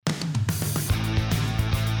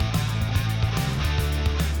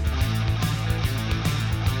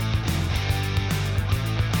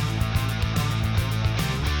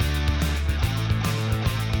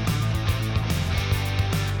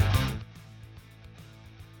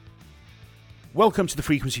Welcome to the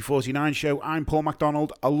Frequency 49 show. I'm Paul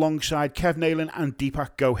MacDonald alongside Kev Nayland and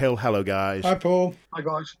Dipak Kev. Hello, guys. Hi, Paul. Hi,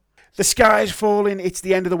 guys. The sky's falling. It's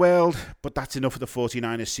the end of the world, but that's enough of the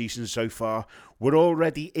 49ers season so far. We're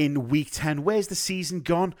already in week 10. Where's the season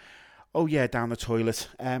gone? Oh, yeah, down the toilet.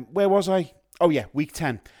 Where was I? Oh, yeah, week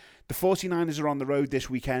 10. The 49ers are on the road this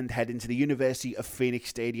weekend, heading to the University of Phoenix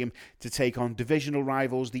Stadium to take on divisional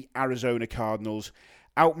rivals, the Arizona Cardinals.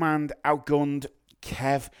 Outmanned, outgunned.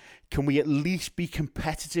 Kev, can we at least be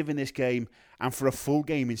competitive in this game and for a full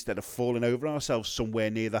game instead of falling over ourselves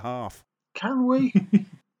somewhere near the half? Can we?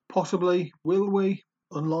 Possibly. Will we?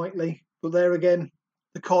 Unlikely. But there again,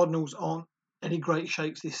 the Cardinals aren't any great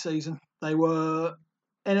shakes this season. They were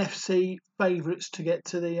NFC favourites to get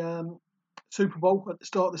to the Super Bowl at the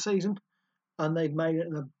start of the season, and they've made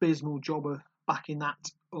an abysmal job of backing that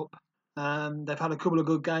up. They've had a couple of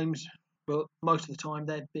good games, but most of the time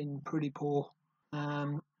they've been pretty poor.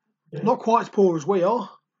 Not quite as poor as we are,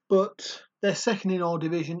 but they're second in our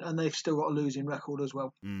division and they've still got a losing record as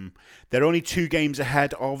well. They're only 2 games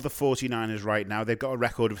ahead of the 49ers right now. They've got a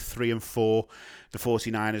record of 3-4. The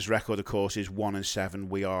 49ers record, of course, is 1-7.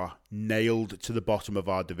 We are nailed to the bottom of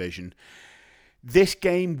our division. This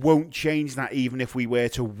game won't change that even if we were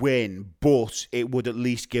to win, but it would at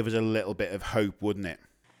least give us a little bit of hope, wouldn't it?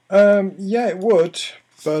 Yeah, it would,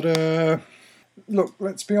 but look,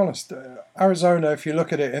 let's be honest. Arizona, if you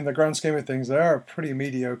look at it in the grand scheme of things, they are a pretty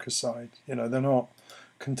mediocre side. You know, they're not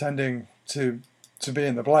contending to be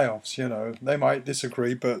in the playoffs. You know, they might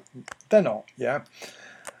disagree, but they're not. Yeah,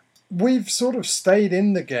 we've sort of stayed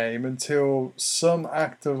in the game until some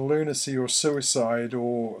act of lunacy or suicide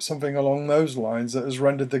or something along those lines that has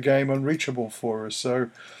rendered the game unreachable for us. So,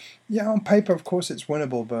 yeah, on paper, of course, it's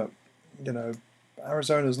winnable, but you know,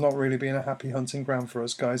 Arizona's not really been a happy hunting ground for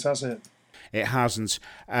us guys, has it? It hasn't.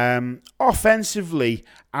 Offensively,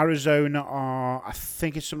 Arizona are, I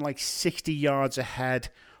think it's something like 60 yards ahead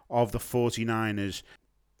of the 49ers.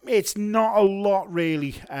 It's not a lot,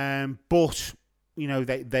 really, but, you know,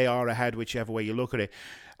 they are ahead whichever way you look at it.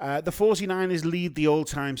 The 49ers lead the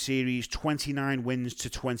all-time series, 29 wins to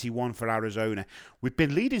 21 for Arizona. We've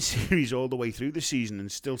been leading series all the way through the season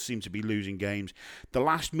and still seem to be losing games. The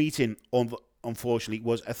last meeting, unfortunately,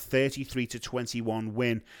 was a 33-21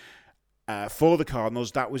 win. For the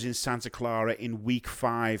Cardinals. That was in Santa Clara in Week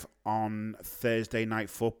 5 on Thursday Night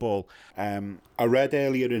Football. I read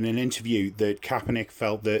earlier in an interview that Kaepernick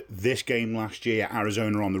felt that this game last year,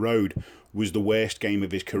 Arizona on the road, was the worst game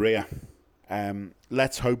of his career.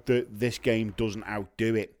 Let's hope that this game doesn't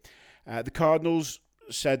outdo it. The Cardinals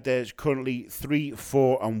said there's currently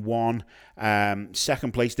 3-4-1.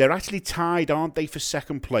 Second place. They're actually tied, aren't they, for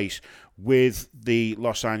second place with the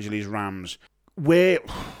Los Angeles Rams.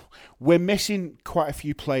 We're missing quite a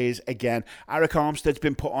few players again. Eric Armstead's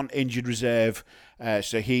been put on injured reserve,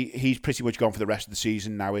 so he's pretty much gone for the rest of the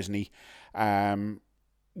season now, isn't he?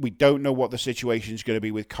 We don't know what the situation's going to be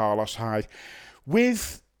with Carlos Hyde.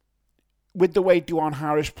 With the way Dwan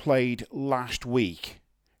Harris played last week,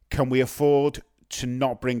 can we afford to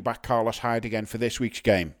not bring back Carlos Hyde again for this week's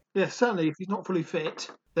game? Yeah, certainly. If he's not fully fit,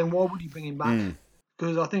 then why would you bring him back?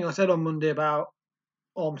 Because I think I said on Monday about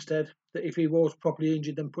Armstead that if he was properly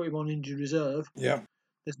injured, then put him on injured reserve. Yeah.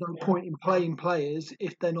 There's no point in playing players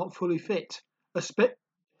if they're not fully fit.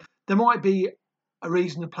 There might be a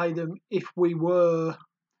reason to play them if we were,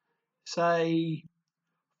 say,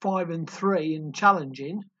 5-3 and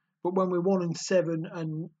challenging, but when we're 1-7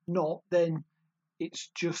 and not, then it's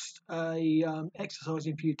just a exercise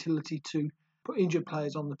in futility to put injured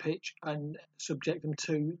players on the pitch and subject them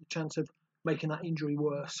to the chance of making that injury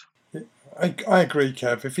worse. I agree,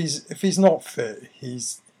 Kev. If he's not fit,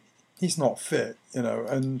 he's not fit, you know.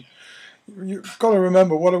 And you've got to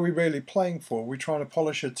remember, what are we really playing for? Are we trying to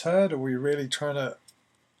polish a turd? Or are we really trying to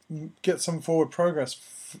get some forward progress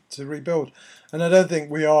to rebuild? And I don't think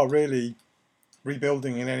we are really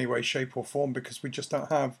rebuilding in any way, shape, or form because we just don't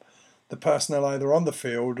have the personnel either on the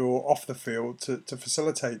field or off the field to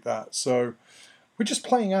facilitate that. So we're just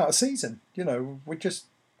playing out a season, you know. We're just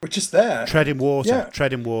there. Treading water.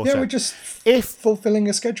 Yeah, we're just fulfilling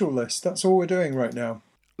a schedule list. That's all we're doing right now.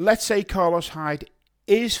 Let's say Carlos Hyde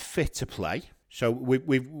is fit to play. So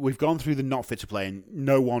we've gone through the not fit to play, and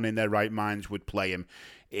no one in their right minds would play him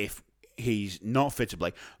if he's not fit to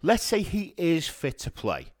play. Let's say he is fit to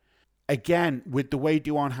play. Again, with the way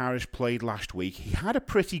Dwan Harris played last week, he had a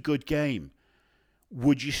pretty good game.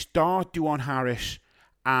 Would you start Dwan Harris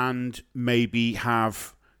and maybe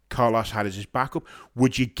have Carlos Hyde as his backup?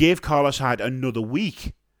 Would you give Carlos Hyde another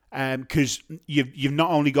week? Because you've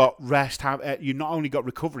not only got rest, you've not only got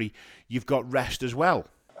recovery, you've got rest as well.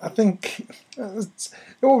 I think it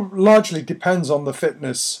all largely depends on the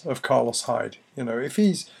fitness of Carlos Hyde. If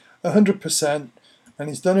he's 100% and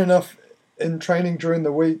he's done enough in training during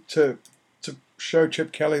the week to show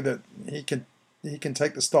Chip Kelly that he can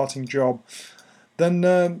take the starting job, then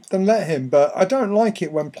let him. But I don't like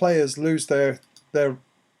it when players lose their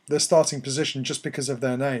starting position just because of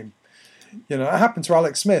their name. It happened to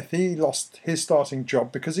Alex Smith. He lost his starting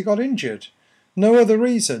job because he got injured. No other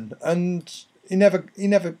reason, and he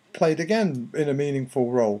never played again in a meaningful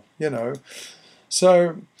role.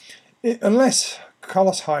 So unless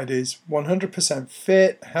Carlos Hyde is 100%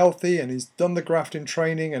 fit, healthy, and he's done the graft in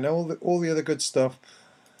training and all the other good stuff,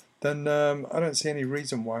 then I don't see any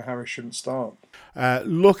reason why Harris shouldn't start.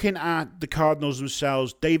 Looking at the Cardinals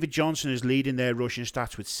themselves, David Johnson is leading their rushing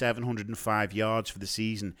stats with 705 yards for the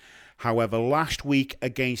season. However, last week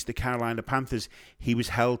against the Carolina Panthers, he was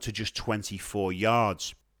held to just 24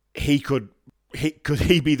 yards. Could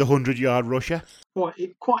he be the 100-yard rusher?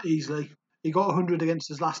 Quite easily. He got 100 against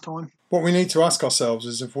us last time. What we need to ask ourselves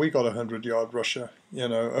is if we got a 100-yard rusher,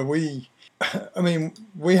 are we... I mean,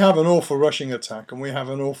 we have an awful rushing attack and we have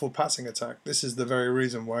an awful passing attack. This is the very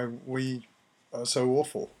reason why we are so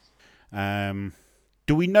awful.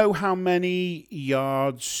 Do we know how many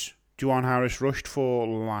yards Juwan Harris rushed for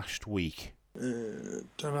last week? Don't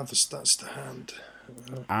have the stats to hand.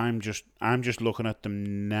 I'm just looking at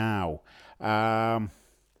them now. Juwan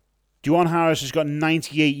Harris has got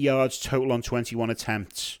 98 yards total on 21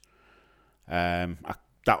 attempts.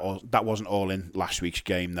 That wasn't all in last week's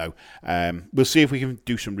game though. We'll see if we can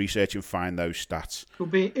do some research and find those stats. It'll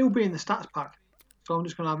be in the stats pack. So I'm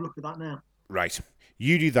just going to have a look at that now. Right,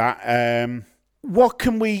 you do that. What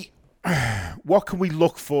can we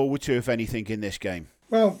look forward to, if anything, in this game?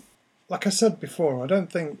 Well, like I said before, I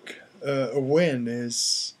don't think a win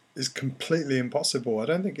is completely impossible. I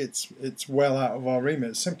don't think it's well out of our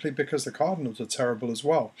remit, simply because the Cardinals are terrible as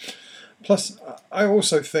well. Plus, I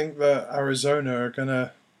also think that Arizona are going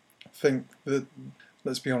to think that,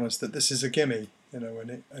 let's be honest, that this is a gimme, and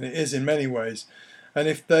it is in many ways. And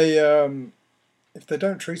if they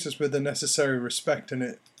don't treat us with the necessary respect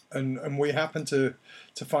and we happen to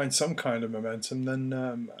find some kind of momentum,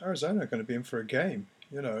 then Arizona are going to be in for a game.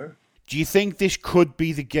 Do you think this could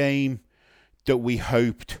be the game that we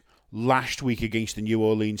hoped last week against the New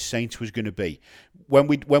Orleans Saints was going to be? When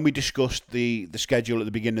we discussed the schedule at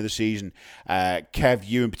the beginning of the season, Kev,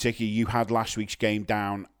 you in particular, you had last week's game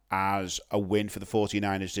down as a win for the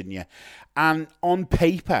 49ers, didn't you? And on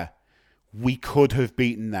paper, we could have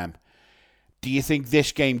beaten them. Do you think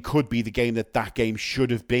this game could be the game that game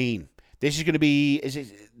should have been? This is going to be, is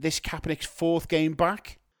it this Kaepernick's fourth game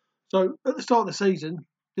back? So at the start of the season,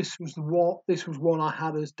 this was one I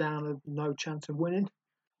had us down of no chance of winning.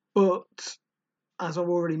 But as I've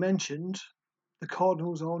already mentioned, the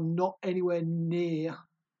Cardinals are not anywhere near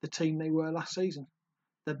the team they were last season.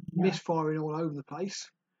 They're misfiring all over the place.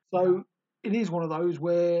 So it is one of those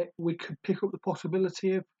where we could pick up the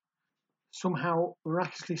possibility of somehow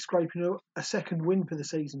miraculously scraping a second win for the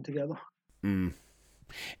season together. Mm.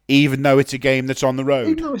 Even though it's a game that's on the road?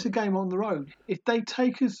 Even though it's a game on the road. If they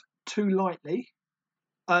take us too lightly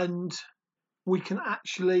and we can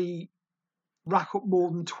actually rack up more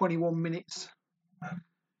than 21 minutes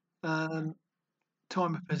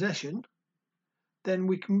time of possession, then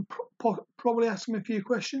we can probably ask them a few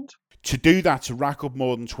questions. To do that, to rack up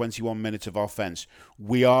more than 21 minutes of offense,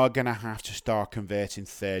 we are going to have to start converting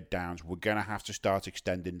third downs. We're going to have to start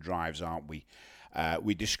extending drives, aren't we?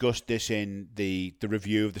 We discussed this in the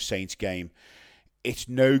review of the Saints game. It's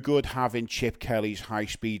no good having Chip Kelly's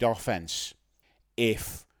high-speed offense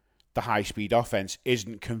if the high-speed offense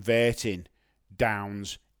isn't converting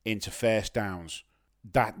downs into first downs.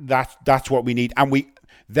 That's what we need, and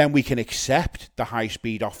we can accept the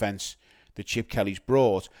high-speed offense that Chip Kelly's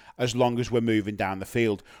brought as long as we're moving down the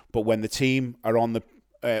field. But when the team are on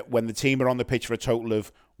the pitch for a total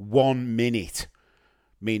of 1 minute,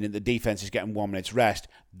 meaning the defense is getting 1 minute's rest,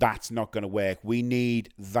 that's not going to work. We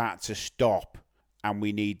need that to stop, and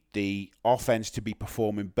we need the offense to be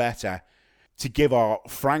performing better to give our,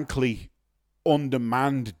 frankly,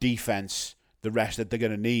 undermanned defense the rest that they're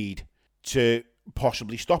going to need to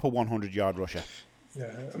possibly stop a 100-yard rusher.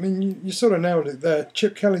 Yeah, I mean, you sort of nailed it there.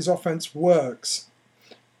 Chip Kelly's offense works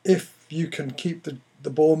if you can keep the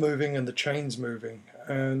ball moving and the chains moving.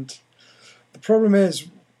 And the problem is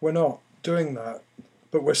we're not doing that,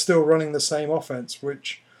 but we're still running the same offense,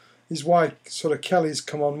 which is why sort of Kelly's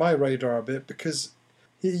come on my radar a bit, because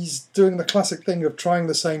he's doing the classic thing of trying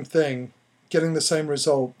the same thing, getting the same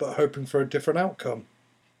result, but hoping for a different outcome.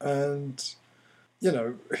 And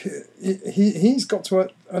he's got to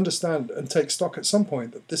understand and take stock at some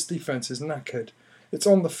point that this defense is knackered. It's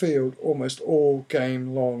on the field almost all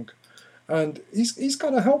game long, and he's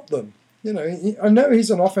got to help them. I know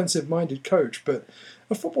he's an offensive-minded coach, but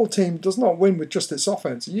a football team does not win with just its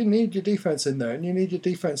offense. You need your defense in there, and you need your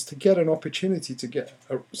defense to get an opportunity to get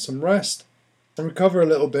some rest and recover a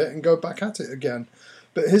little bit and go back at it again.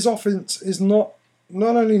 But his offense is not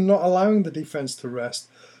only not allowing the defense to rest,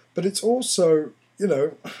 but it's also,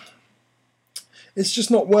 it's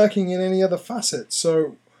just not working in any other facet.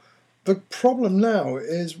 So the problem now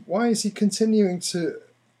is, why is he continuing to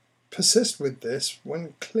persist with this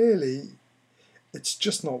when clearly it's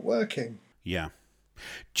just not working? Yeah.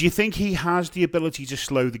 Do you think he has the ability to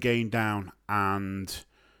slow the game down and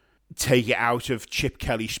take it out of Chip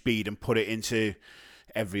Kelly's speed and put it into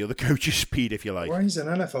every other coach's speed, if you like? Well, he's an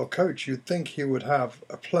NFL coach. You'd think he would have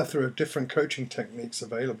a plethora of different coaching techniques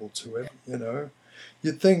available to him,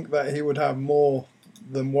 You'd think that he would have more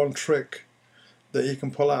than one trick that he can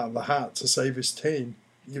pull out of the hat to save his team.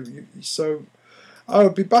 So I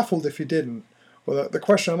would be baffled if he didn't. Well, the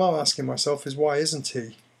question I'm asking myself is, why isn't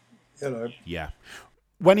he? Yeah.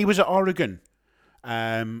 When he was at Oregon,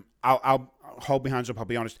 I'll hold my hands up, I'll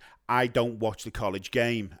be honest, I don't watch the college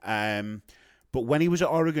game. But when he was at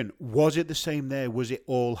Oregon, was it the same there? Was it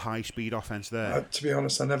all high-speed offense there? To be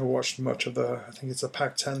honest, I never watched much of I think it's a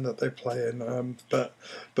Pac-10 that they play in. But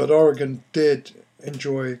Oregon did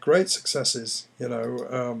enjoy great successes,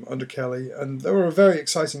 under Kelly. And they were a very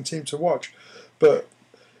exciting team to watch. But,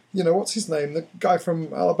 what's his name? The guy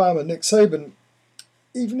from Alabama, Nick Saban,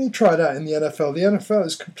 even he tried out in the NFL. The NFL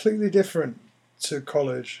is completely different to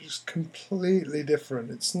college. It's completely different.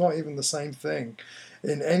 It's not even the same thing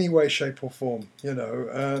in any way, shape, or form,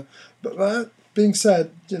 But that being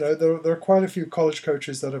said, there are quite a few college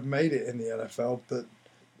coaches that have made it in the NFL, but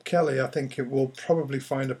Kelly, I think it will probably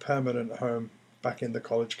find a permanent home back in the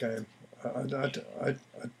college game. I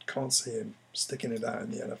can't see him sticking it out in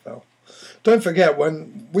the NFL. Don't forget,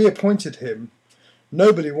 when we appointed him,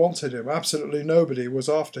 nobody wanted him. Absolutely nobody was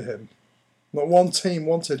after him. Not one team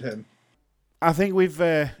wanted him. I think we've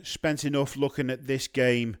spent enough looking at this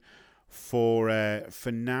game for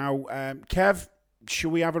now. Kev,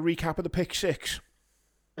 should we have a recap of the pick six?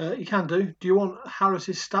 You can do. Do you want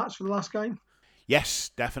Harris's stats for the last game?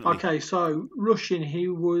 Yes, definitely. Okay, so rushing, he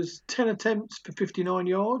was 10 attempts for 59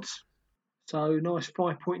 yards. So nice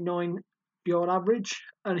 5.9 yard average.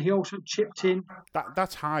 And he also chipped in.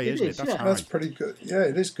 That's high, isn't it? That's high. That's pretty good. Yeah,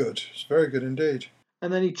 it is good. It's very good indeed.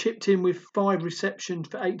 And then he chipped in with 5 receptions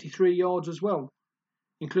for 83 yards as well,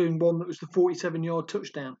 including one that was the 47-yard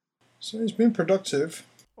touchdown. So he's been productive.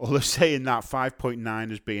 Although saying that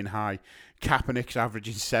 5.9 as being high, Kaepernick's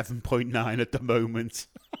averaging 7.9 at the moment.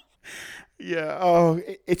 Yeah,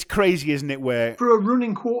 it's crazy, isn't it? Where for a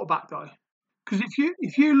running quarterback, though, because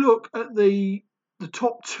if you look at the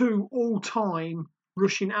top 2 all-time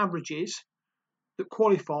rushing averages that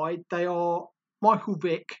qualified, they are Michael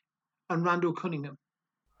Vick and Randall Cunningham,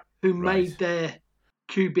 who made their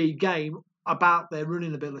QB game about their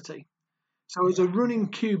running ability. So as a running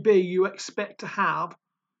QB, you expect to have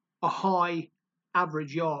a high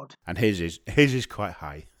average yard. And his is quite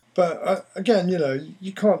high. But again,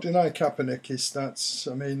 you can't deny Kaepernick his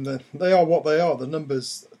stats. I mean, they are what they are. The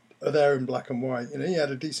numbers are there in black and white. He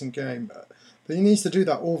had a decent game. But he needs to do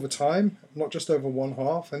that all the time, not just over one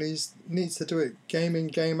half. And he needs to do it game in,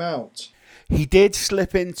 game out. He did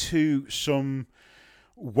slip into some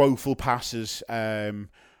woeful passes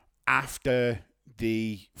after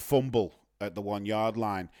the fumble at the 1 yard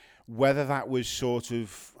line. Whether that was sort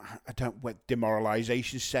of,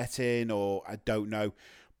 demoralisation set in, or I don't know,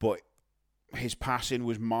 but his passing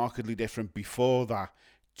was markedly different before that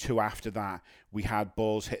to after that. We had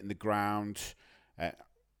balls hitting the ground.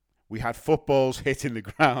 We had footballs hitting the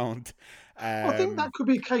ground. I think that could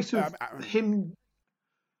be a case of him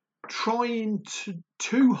trying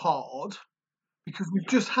too hard, because we've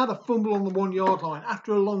just had a fumble on the 1 yard line.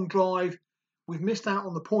 After a long drive, we've missed out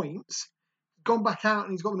on the points. Gone back out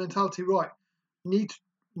and he's got the mentality, right, we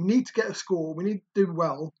need to get a score, we need to do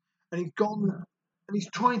well, and he's gone and he's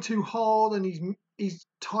trying too hard, and his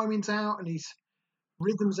timing's out and his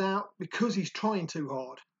rhythm's out because he's trying too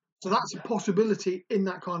hard. So that's a possibility in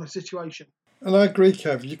that kind of situation. And I agree,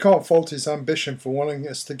 Kev, you can't fault his ambition for wanting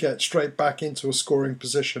us to get straight back into a scoring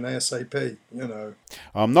position ASAP,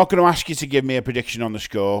 I'm not going to ask you to give me a prediction on the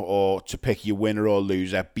score or to pick your winner or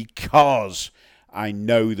loser, because I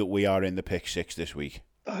know that we are in the pick six this week.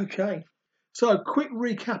 Okay. So, quick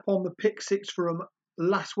recap on the pick six from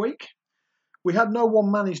last week. We had no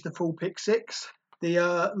one manage the full pick six.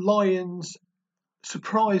 The Lions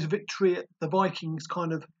surprise victory at the Vikings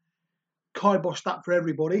kind of kiboshed that for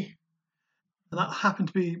everybody. And that happened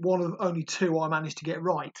to be one of only two I managed to get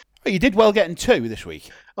right. Oh, you did well getting 2 this week.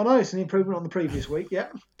 I know it's an improvement on the previous week, yeah.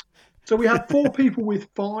 So we had 4 people with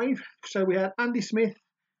 5. So we had Andy Smith,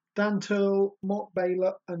 Dan Turl, Mark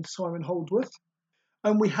Baylor, and Simon Holdsworth.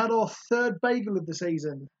 And we had our third bagel of the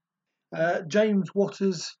season. James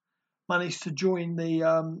Waters managed to join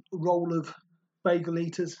the roll of bagel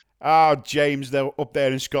eaters. Oh, James, they're up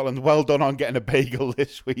there in Scotland. Well done on getting a bagel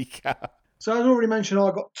this week. So as already mentioned, I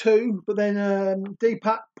got 2, but then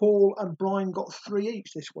Deepak, Paul, and Brian got 3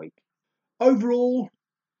 each this week. Overall,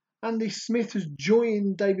 Andy Smith has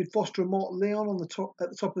joined David Foster and Mark Leon at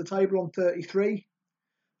the top of the table on 33.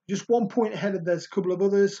 Just 1 point ahead of there's a couple of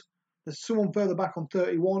others. There's someone further back on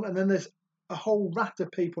 31, and then there's a whole raft of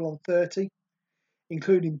people on 30,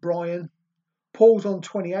 including Brian. Paul's on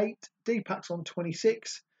 28, Deepak's on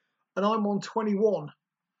 26, and I'm on 21.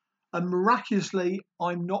 And miraculously,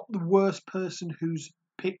 I'm not the worst person who's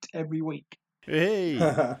picked every week. Hey.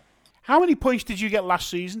 How many points did you get last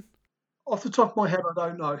season? Off the top of my head, I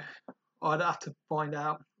don't know. I'd have to find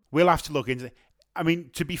out. We'll have to look into it. I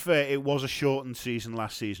mean, to be fair, it was a shortened season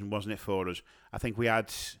last season, wasn't it, for us? I think we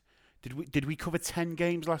had... Did we cover 10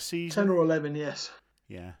 games last season? 10 or 11, yes.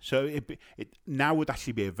 Yeah. So it now would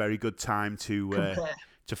actually be a very good time to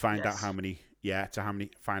find out how many... Yeah,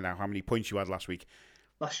 find out how many points you had last week.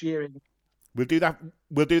 Last year. We'll do that.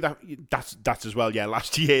 That's as well. Yeah,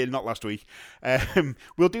 last year, not last week.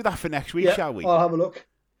 We'll do that for next week, shall we? I'll have a look,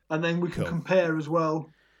 and then we can compare as well.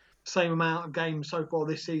 Same amount of games so far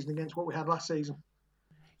this season against what we had last season.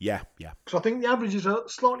 Yeah. Because I think the averages are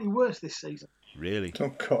slightly worse this season. Really?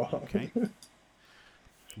 Oh God. Okay.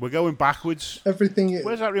 We're going backwards. Where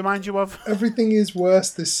does that remind you of? Everything is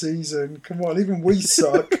worse this season. Come on, even we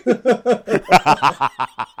suck.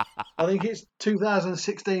 I think it's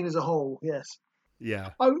 2016 as a whole, yes.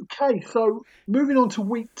 Yeah. Okay, so moving on to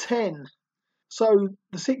week 10. So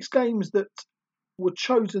the 6 games that were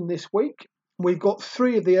chosen this week, we've got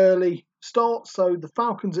 3 of the early starts. So the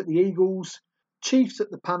Falcons at the Eagles, Chiefs at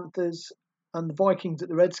the Panthers, and the Vikings at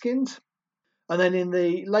the Redskins. And then in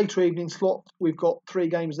the later evening slot, we've got 3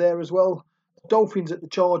 games there as well. The Dolphins at the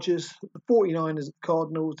Chargers, the 49ers at the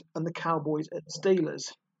Cardinals, and the Cowboys at the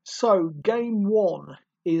Steelers. So game 1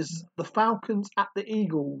 is the Falcons at the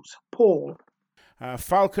Eagles. Paul?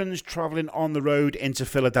 Falcons travelling on the road into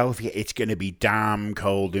Philadelphia. It's going to be damn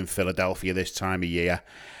cold in Philadelphia this time of year.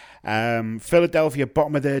 Philadelphia,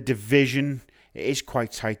 bottom of their division. It is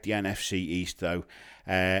quite tight, the NFC East, though.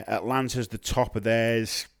 Atlanta's the top of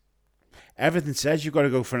theirs. Everything says you've got to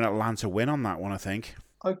go for an Atlanta win on that one, I think.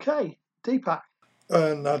 Okay. Deepak?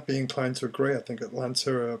 And I'd be inclined to agree. I think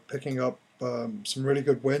Atlanta are picking up some really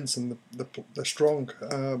good wins, and they're strong.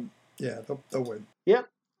 They'll win. Yep.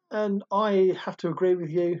 And I have to agree with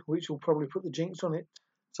you, which will probably put the jinx on it.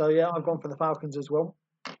 So, yeah, I've gone for the Falcons as well.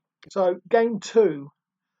 So, game 2,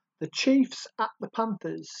 the Chiefs at the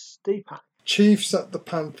Panthers. Deepak? Chiefs at the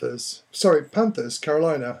Panthers. Sorry, Panthers,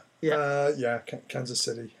 Carolina. Yeah. Kansas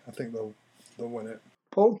City. I think they'll win it.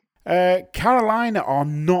 Paul? Carolina are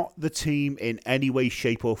not the team in any way,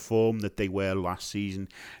 shape or form that they were last season.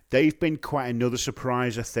 They've been quite another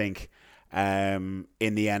surprise, I think, in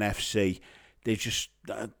the NFC. They've just...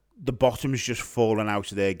 the bottom's just fallen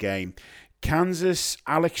out of their game. Kansas,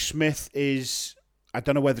 Alex Smith is... I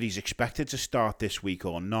don't know whether he's expected to start this week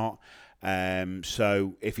or not.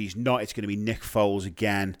 So if he's not, it's going to be Nick Foles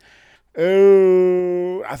again.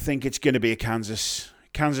 Oh, I think it's going to be a Kansas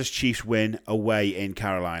Chiefs win away in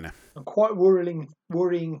Carolina. I'm quite worrying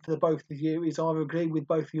for the both of you is I've agreed with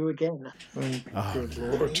both of you again. Good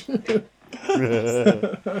Lord.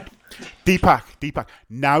 Deepak,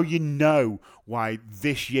 now you know why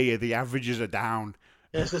this year the averages are down.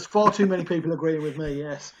 Yes, there's far too many people agreeing with me,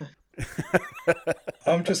 yes.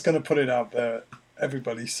 I'm just going to put it out there.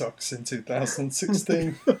 Everybody sucks in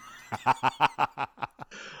 2016.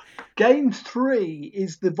 Game 3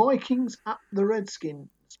 is the Vikings at the Redskins.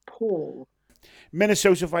 Paul?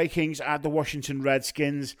 Minnesota Vikings at the Washington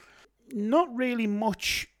Redskins. Not really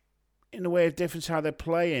much in the way of difference how they're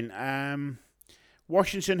playing.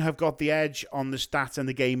 Washington have got the edge on the stats and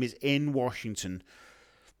the game is in Washington.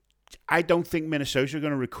 I don't think Minnesota are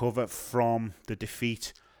going to recover from the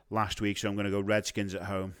defeat last week, so I'm going to go Redskins at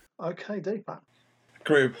home. Okay, Deepak.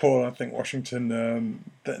 Agree with Paul. I think Washington,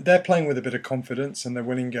 they're playing with a bit of confidence and they're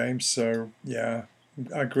winning games. So, yeah,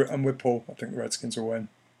 I agree. I'm with Paul. I think the Redskins will win.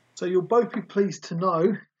 So you'll both be pleased to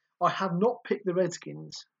know I have not picked the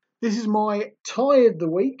Redskins. This is my tie of the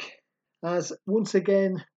week, as once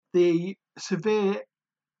again the severe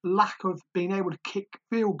lack of being able to kick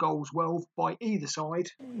field goals well by either side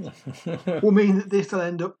will mean that this will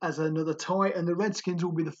end up as another tie, and the Redskins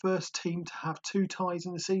will be the first team to have 2 ties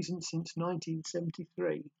in the season since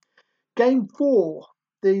 1973. Game 4,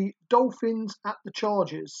 the Dolphins at the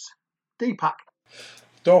Chargers. Deepak.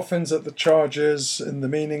 Dolphins at the Chargers in the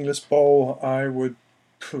meaningless bowl. I would.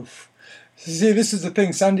 See, this is the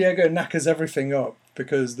thing. San Diego knackers everything up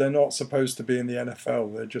because they're not supposed to be in the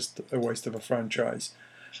NFL. They're just a waste of a franchise.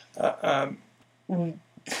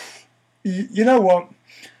 You know what?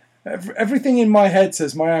 Everything in my head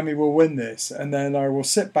says Miami will win this, and then I will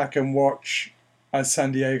sit back and watch as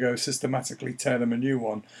San Diego systematically tear them a new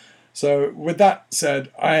one. So, with that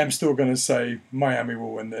said, I am still going to say Miami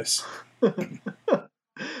will win this.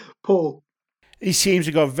 Paul. These teams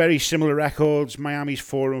have got very similar records. Miami's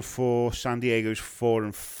 4-4, San Diego's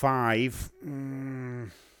 4-5.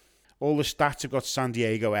 All the stats have got San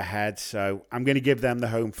Diego ahead, so I'm going to give them the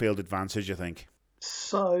home field advantage, I think.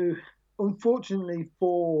 So, unfortunately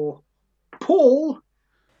for Paul,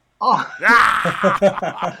 no!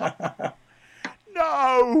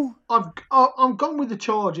 I'm gone with the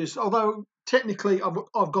Chargers, although technically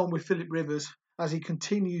I've gone with Philip Rivers as he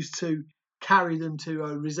continues to carry them to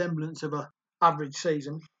a resemblance of an average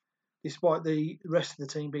season, despite the rest of the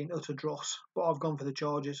team being utter dross. But I've gone for the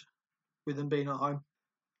Chargers, with them being at home.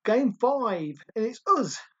 Game 5, and it's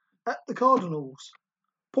us at the Cardinals.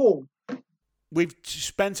 Paul. We've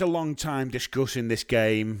spent a long time discussing this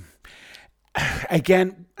game.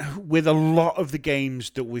 Again, with a lot of the games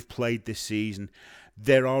that we've played this season,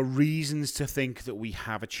 there are reasons to think that we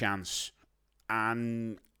have a chance.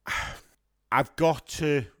 And I've got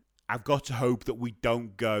to hope that we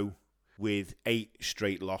don't go with 8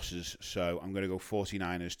 straight losses. So I'm going to go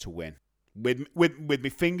 49ers to win. With my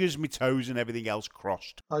fingers, my toes, and everything else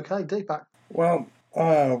crossed. Okay, Deepak. Well,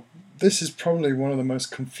 this is probably one of the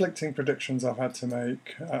most conflicting predictions I've had to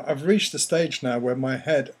make. I've reached the stage now where my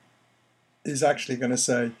head is actually going to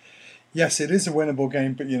say, yes, it is a winnable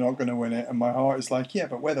game, but you're not going to win it. And my heart is like, yeah,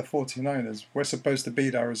 but we're the 49ers. We're supposed to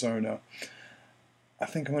beat Arizona. I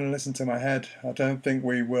think I'm going to listen to my head. I don't think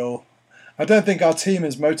we will. I don't think our team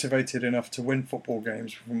is motivated enough to win football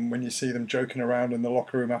games from when you see them joking around in the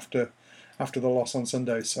locker room after the loss on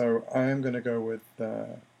Sunday. So I am going to go with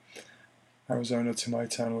Arizona to my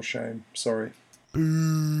eternal shame. Sorry.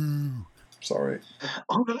 Boo. Sorry.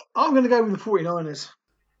 I'm going to go with the 49ers.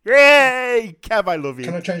 Yay! Kev, I love you.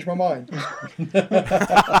 Can I change my mind?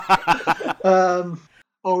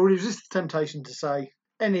 I'll resist the temptation to say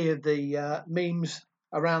any of the memes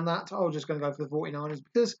around that. I was just going to go for the 49ers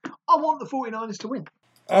because I want the 49ers to win.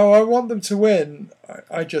 Oh, I want them to win.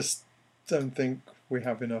 I just don't think we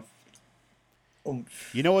have enough oomph.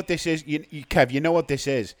 You know what this is? Kev, you know what this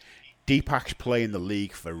is? Deepak's playing the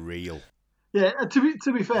league for real. Yeah,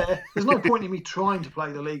 to be fair, there's no point in me trying to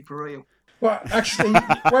play the league for real. Well, actually,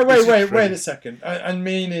 wait a second. And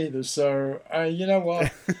me neither. So, you know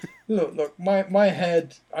what? Look, my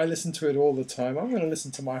head, I listen to it all the time. I'm going to listen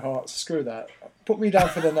to my heart. Screw that. Put me down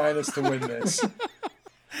for the Niners to win this.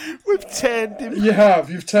 We've turned him. You have.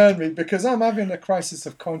 You've turned me because I'm having a crisis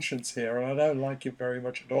of conscience here and I don't like it very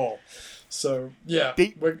much at all. So, yeah.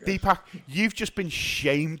 Deepak, you've just been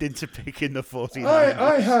shamed into picking the 49ers.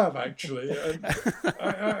 I have, actually.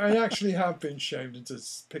 I actually have been shamed into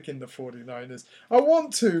picking the 49ers. I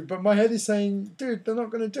want to, but my head is saying, dude, they're not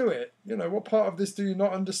going to do it. You know, what part of this do you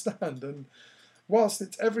not understand? And whilst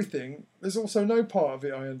it's everything, there's also no part of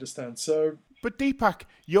it I understand. So... But Deepak,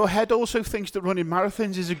 your head also thinks that running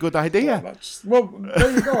marathons is a good idea. Well,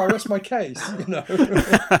 there you go. I rest my case, you know.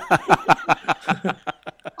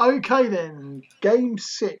 Okay then, Game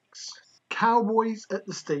 6, Cowboys at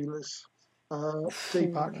the Steelers.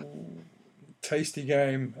 Deepak. Tasty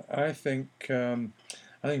game. I think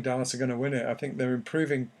Dallas are going to win it. I think they're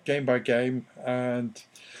improving game by game, and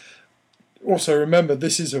also remember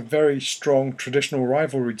this is a very strong traditional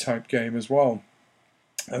rivalry type game as well.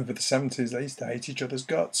 Over the 70s, they used to hate each other's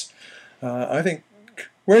guts. I think.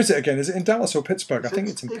 Where is it again? Is it in Dallas or Pittsburgh? I think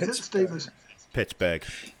it's in Pittsburgh. Pittsburgh.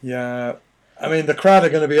 Yeah. I mean, the crowd are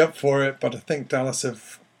going to be up for it, but I think Dallas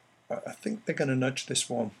have... I think they're going to nudge this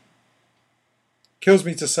one. Kills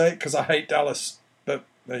me to say it because I hate Dallas, but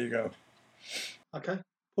there you go. Okay.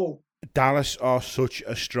 Paul. Dallas are such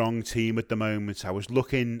a strong team at the moment. I was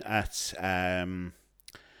looking at how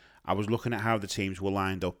the teams were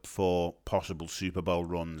lined up for possible Super Bowl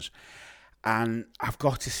runs. And I've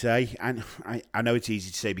got to say, and I know it's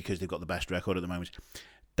easy to say because they've got the best record at the moment,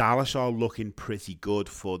 Dallas are looking pretty good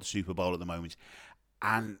for the Super Bowl at the moment.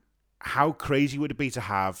 And how crazy would it be to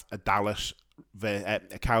have a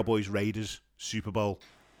Cowboys Raiders Super Bowl?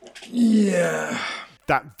 Yeah.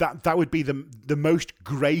 that would be the most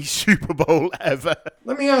grey Super Bowl ever.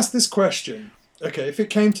 Let me ask this question. Okay, if it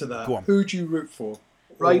came to that, who'd you root for?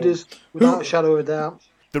 Raiders, without a shadow of a doubt.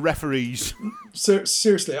 The referees. So,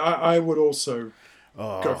 seriously, I would also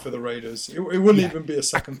go for the Raiders. It wouldn't even be a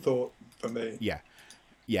second thought for me. Yeah.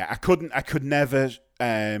 I could never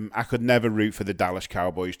root for the Dallas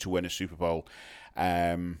Cowboys to win a Super Bowl,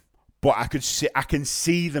 but I can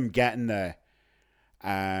see them getting there,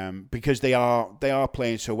 because they are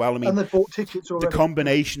playing so well. I mean, and they bought tickets already. The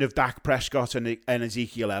combination of Dak Prescott and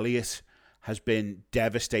Ezekiel Elliott has been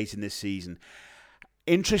devastating this season.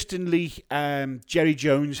 Interestingly, Jerry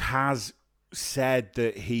Jones has said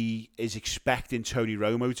that he is expecting Tony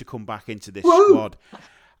Romo to come back into this squad.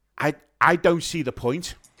 I don't see the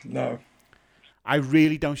point. No. I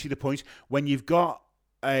really don't see the point. When you've got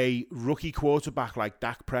a rookie quarterback like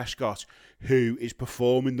Dak Prescott, who is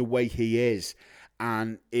performing the way he is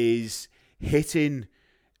and is hitting,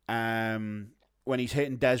 when he's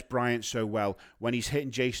hitting Des Bryant so well, when he's hitting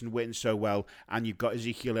Jason Witten so well, and you've got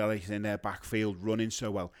Ezekiel Elliott in their backfield running so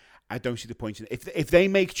well, I don't see the point in it. If they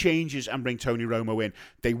make changes and bring Tony Romo in,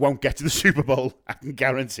 they won't get to the Super Bowl. I can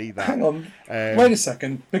guarantee that. Hang on. Wait a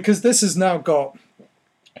second. Because this has now got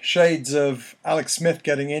shades of Alex Smith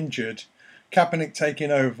getting injured, Kaepernick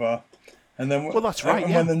taking over, and then that's right.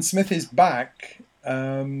 And when then Smith is back,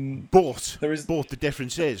 but the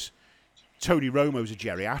difference is Tony Romo's a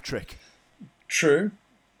geriatric. True.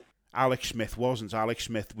 Alex Smith wasn't. Alex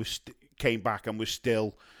Smith came back and was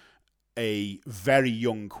still a very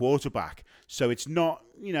young quarterback, so it's not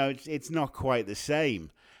it's not quite the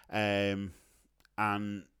same. And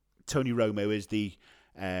Tony Romo is the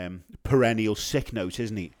perennial sick note,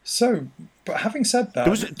 isn't he? So, but having said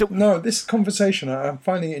that, this conversation I'm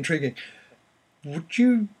finding it intriguing.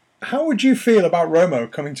 How would you feel about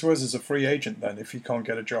Romo coming to us as a free agent then, if he can't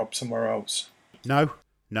get a job somewhere else? No,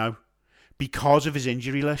 because of his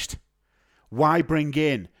injury list. Why bring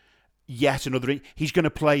in yet another? He's going to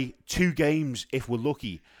play 2 games if we're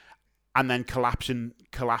lucky, and then collapse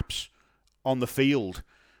on the field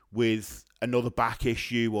with another back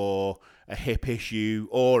issue or a hip issue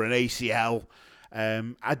or an ACL.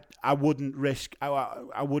 I wouldn't risk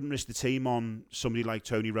the team on somebody like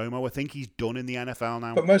Tony Romo. I think he's done in the NFL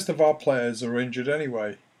now. But most of our players are injured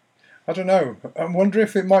anyway. I don't know. I wonder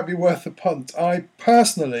if it might be worth a punt. I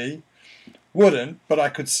personally wouldn't, but I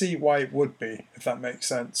could see why it would be, if that makes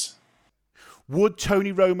sense. Would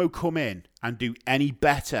Tony Romo come in and do any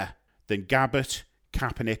better than Gabbert,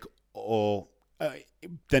 Kaepernick, or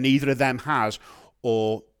than either of them has,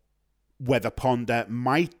 or whether Ponder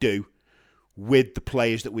might do with the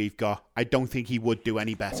players that we've got? I don't think he would do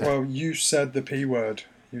any better. Well, you said the P word.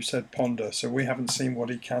 You said Ponder, so we haven't seen what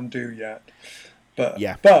he can do yet. But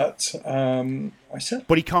yeah. I said.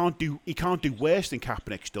 But he can't do worse than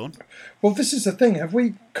Kaepernick's done. Well, this is the thing. Have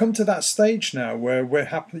we come to that stage now where we're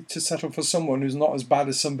happy to settle for someone who's not as bad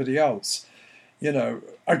as somebody else? I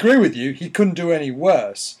agree with you. He couldn't do any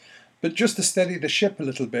worse. But just to steady the ship a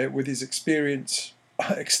little bit with his experience,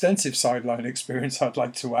 extensive sideline experience, I'd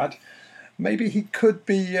like to add, maybe he could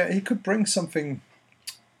bring something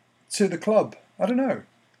to the club. I don't know.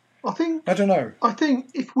 I don't know. I think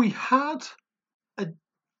if we had a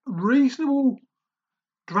reasonable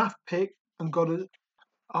draft pick and got a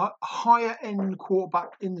higher end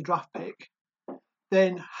quarterback in the draft pick,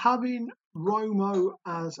 then having Romo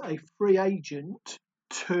as a free agent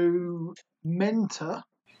to mentor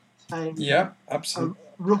a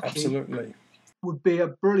rookie absolutely would be a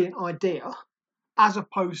brilliant idea, as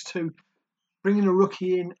opposed to bringing a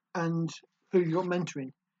rookie in and who you got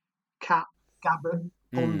mentoring, Cap, Gabbert,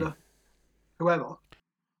 Ponder, whoever.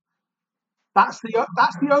 That's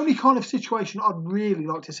the only kind of situation I'd really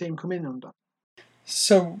like to see him come in under.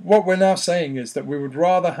 So what we're now saying is that we would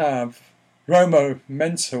rather have Romo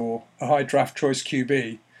mentor a high draft choice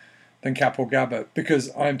QB than Cap or Gabbert, because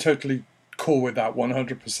I'm totally cool with that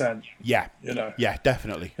 100%. Yeah. Yeah,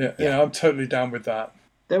 definitely. Yeah, I'm totally down with that.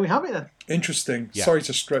 There we have it then. Interesting. Yeah. Sorry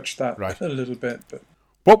to stretch that a little bit.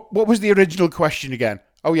 But what was the original question again?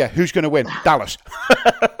 Oh yeah, who's going to win? Dallas.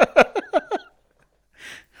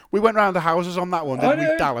 We went round the houses on that one, didn't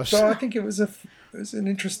we? Dallas. But I think it was an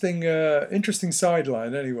interesting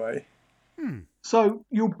sideline anyway. So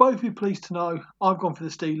you'll both be pleased to know I've gone for the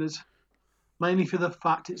Steelers, mainly for the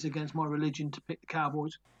fact it's against my religion to pick the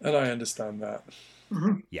Cowboys. And I understand that.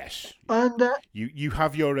 Mm-hmm. Yes. And you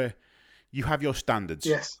have your standards.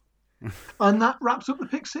 Yes. And that wraps up the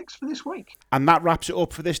Pick Six for this week. And that wraps it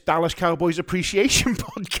up for this Dallas Cowboys Appreciation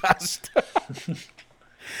Podcast.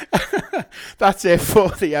 That's it for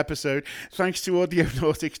the episode. Thanks to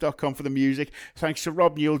audionautics.com for the music. Thanks to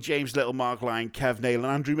Rob Newell, James Little, Mark Lyon, Kev Nail,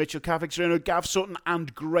 and Andrew Mitchell, Cavix Reno, Gav Sutton,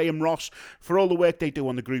 and Graham Ross for all the work they do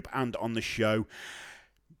on the group and on the show.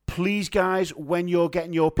 Please, guys, when you're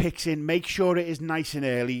getting your picks in, make sure it is nice and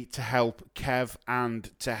early to help Kev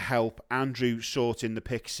and to help Andrew sorting the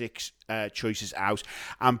pick six choices out.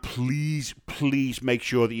 And please, please make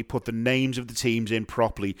sure that you put the names of the teams in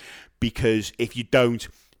properly, because if you don't,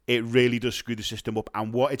 it really does screw the system up.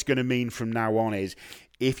 And what it's going to mean from now on is,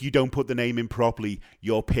 if you don't put the name in properly,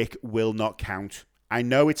 your pick will not count. I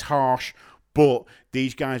know it's harsh, but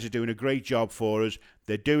these guys are doing a great job for us.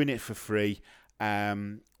 They're doing it for free.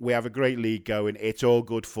 We have a great league going. It's all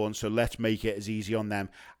good fun, so let's make it as easy on them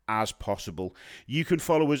as possible. You can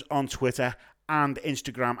follow us on Twitter and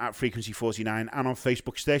Instagram at Frequency49, and on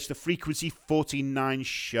Facebook, search the Frequency 49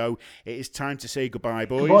 Show. It is time to say goodbye,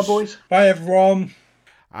 boys. Goodbye, boys. Bye, everyone.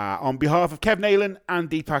 On behalf of Kev Nayland and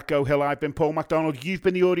Deepak Gohill, I've been Paul MacDonald. You've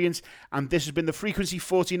been the audience, and this has been the Frequency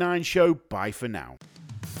 49 Show. Bye for now.